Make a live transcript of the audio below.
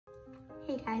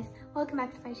Hey guys, welcome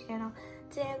back to my channel.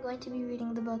 Today I'm going to be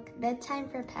reading the book Bedtime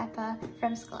for Peppa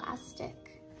from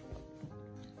Scholastic.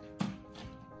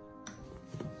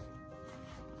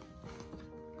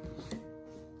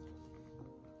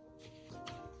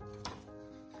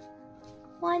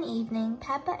 One evening,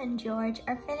 Peppa and George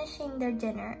are finishing their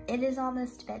dinner. It is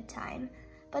almost bedtime,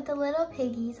 but the little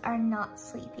piggies are not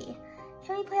sleepy.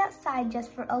 Can we play outside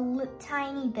just for a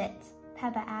tiny bit?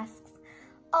 Peppa asks.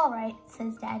 All right,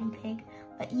 says Daddy Pig,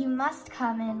 but you must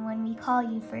come in when we call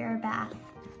you for your bath.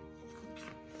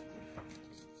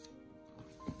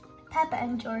 Peppa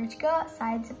and George go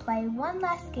outside to play one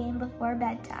last game before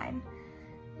bedtime.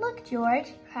 Look,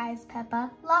 George, cries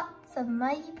Peppa, lots of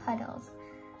muddy puddles.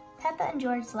 Peppa and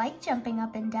George like jumping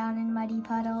up and down in muddy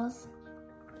puddles.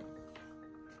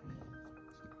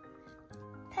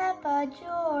 Peppa,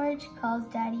 George, calls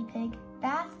Daddy Pig,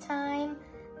 bath time.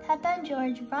 Peppa and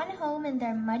George run home in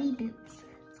their muddy boots.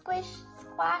 Squish,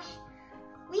 squash.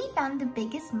 We found the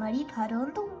biggest muddy puddle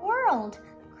in the world,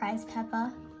 cries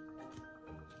Peppa.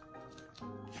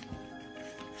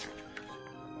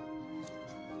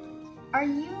 Are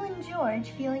you and George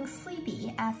feeling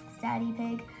sleepy? Asks Daddy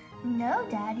Pig. No,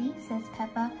 Daddy, says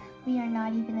Peppa. We are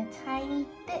not even a tiny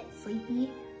bit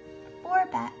sleepy. Before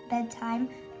bedtime,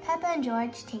 Peppa and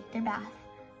George take their bath.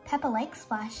 Peppa likes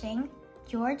splashing.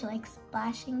 George likes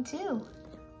splashing too.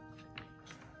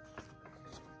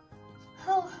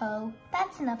 Ho ho,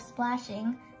 that's enough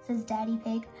splashing, says Daddy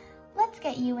Pig. Let's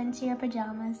get you into your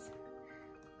pajamas.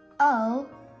 Oh,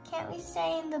 can't we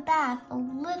stay in the bath a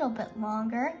little bit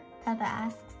longer? Peppa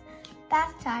asks.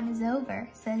 Bath time is over,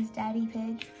 says Daddy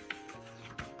Pig.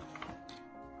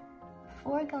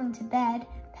 Before going to bed,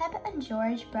 Peppa and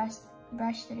George brush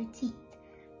their teeth.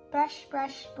 Brush,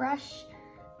 brush, brush.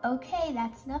 Okay,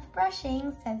 that's enough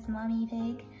brushing, says Mommy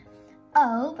Pig.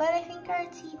 Oh, but I think our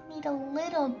teeth need a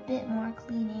little bit more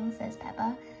cleaning, says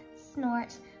Peppa.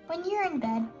 Snort. When you're in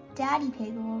bed, Daddy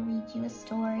Pig will read you a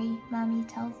story, Mommy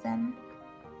tells them.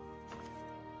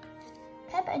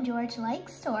 Peppa and George like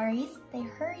stories. They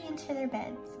hurry into their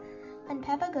beds. When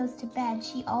Peppa goes to bed,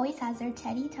 she always has her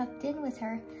teddy tucked in with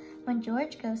her. When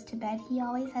George goes to bed, he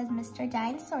always has Mr.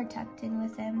 Dinosaur tucked in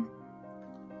with him.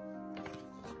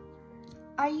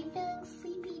 Are you feeling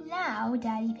sleepy now?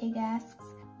 Daddy Pig asks.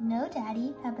 No,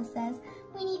 Daddy, Peppa says.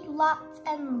 We need lots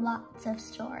and lots of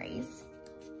stories.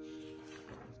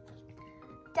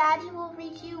 Daddy will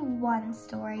read you one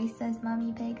story, says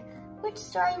Mommy Pig. Which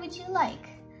story would you like?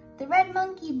 The Red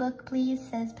Monkey book, please,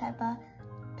 says Peppa.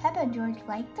 Peppa and George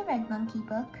like the Red Monkey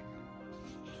book.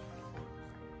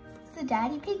 So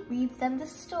Daddy Pig reads them the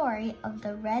story of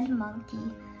the Red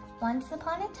Monkey. Once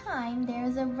upon a time, there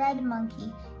was a red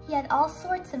monkey. He had all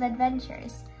sorts of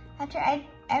adventures. After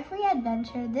every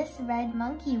adventure, this red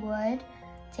monkey would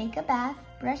take a bath,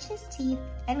 brush his teeth,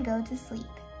 and go to sleep.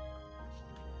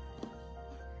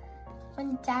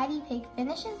 When Daddy Pig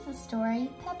finishes the story,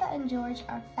 Peppa and George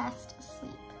are fast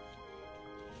asleep.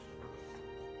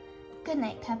 Good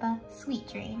night, Peppa. Sweet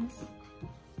dreams.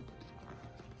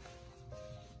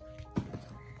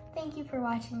 Thank you for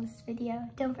watching this video.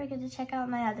 Don't forget to check out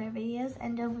my other videos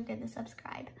and don't forget to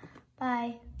subscribe.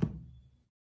 Bye.